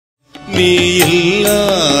நீ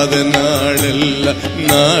இல்லாத நாளெல்லாம்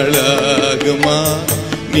நாளாகுமா?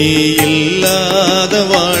 நீ இல்லாத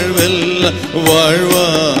வாழ்வெல்லாம்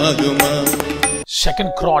வாழ்வாகுமா? 2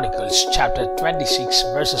 Chronicles chapter 26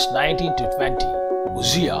 verses 19 to 20.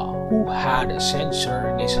 Uzziah, who had a censer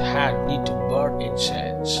in his hand need to burn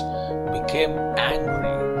incense, became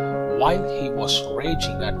angry while he was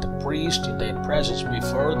raging at the priest in their presence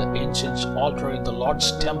before the incense altar in the Lord's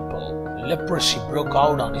temple. Leprosy broke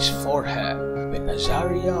out on his forehead. When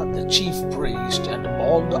Azariah, the chief priest, and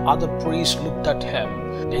all the other priests looked at him,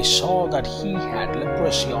 they saw that he had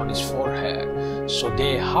leprosy on his forehead. So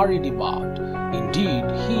they hurried him out. Indeed,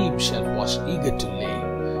 he himself was eager to live,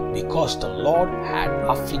 because the Lord had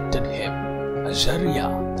afflicted him.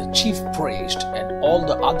 Azariah, the chief priest, and all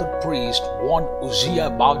the other priests warned Uzziah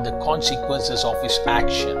about the consequences of his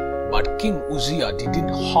action. But King Uzziah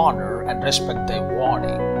didn't honor and respect their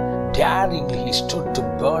warning. Daringly he stood to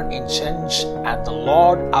burn incense, and the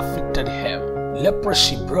Lord afflicted him.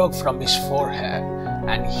 Leprosy broke from his forehead,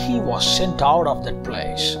 and he was sent out of that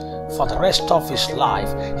place. For the rest of his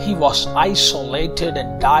life, he was isolated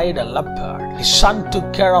and died a leper. His son took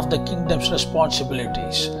care of the kingdom's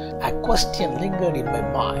responsibilities. A question lingered in my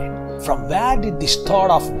mind. From where did this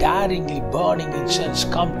thought of daringly burning incense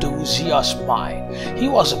come to Uzziah's mind? He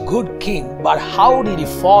was a good king, but how did he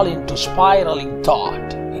fall into spiraling thought?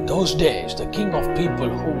 In those days, the king of people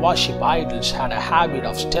who worship idols had a habit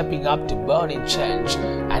of stepping up to burn incense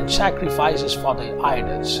and sacrifices for the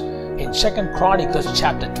idols. In 2 Chronicles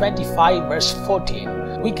chapter 25 verse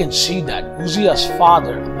 14, we can see that Uzziah's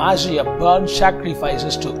father Amaziah burned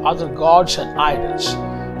sacrifices to other gods and idols.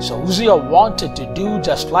 So Uzziah wanted to do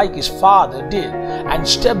just like his father did and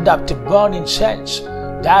stepped up to burn incense.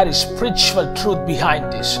 There is spiritual truth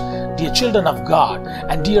behind this. Dear children of God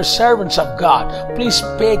and dear servants of God, please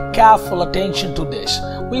pay careful attention to this.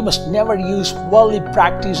 We must never use worldly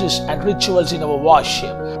practices and rituals in our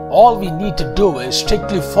worship. All we need to do is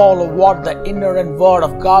strictly follow what the inherent word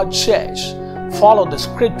of God says. Follow the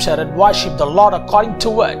scripture and worship the Lord according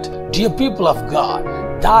to it. Dear people of God,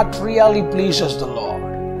 that really pleases the Lord.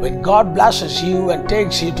 When God blesses you and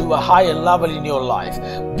takes you to a higher level in your life,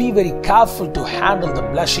 be very careful to handle the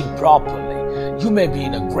blessing properly. You may be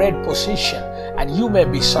in a great position and you may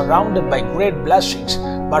be surrounded by great blessings,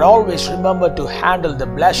 but always remember to handle the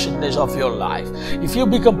blessedness of your life. If you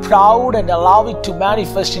become proud and allow it to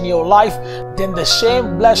manifest in your life, then the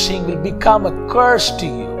same blessing will become a curse to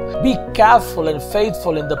you. Be careful and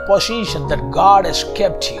faithful in the position that God has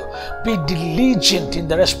kept you. Be diligent in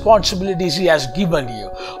the responsibilities He has given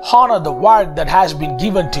you. Honor the work that has been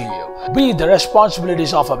given to you. Be it the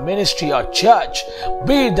responsibilities of a ministry or church,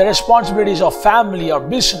 be it the responsibilities of family or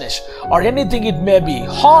business or anything it may be.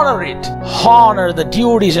 Honor it. Honor the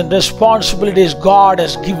duties and responsibilities God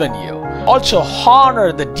has given you. Also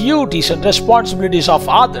honor the duties and responsibilities of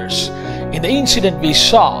others. In the incident we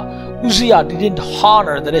saw, Uzziah didn't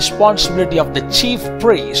honor the responsibility of the chief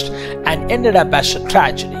priest and ended up as a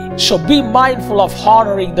tragedy. So be mindful of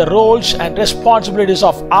honoring the roles and responsibilities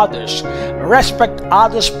of others. Respect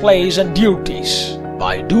others' place and duties.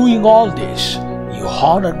 By doing all this, you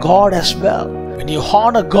honor God as well. When you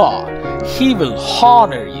honor God, He will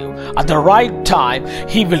honor you. At the right time,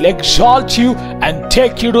 He will exalt you and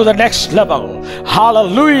take you to the next level.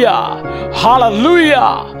 Hallelujah!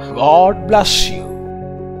 Hallelujah! God bless you.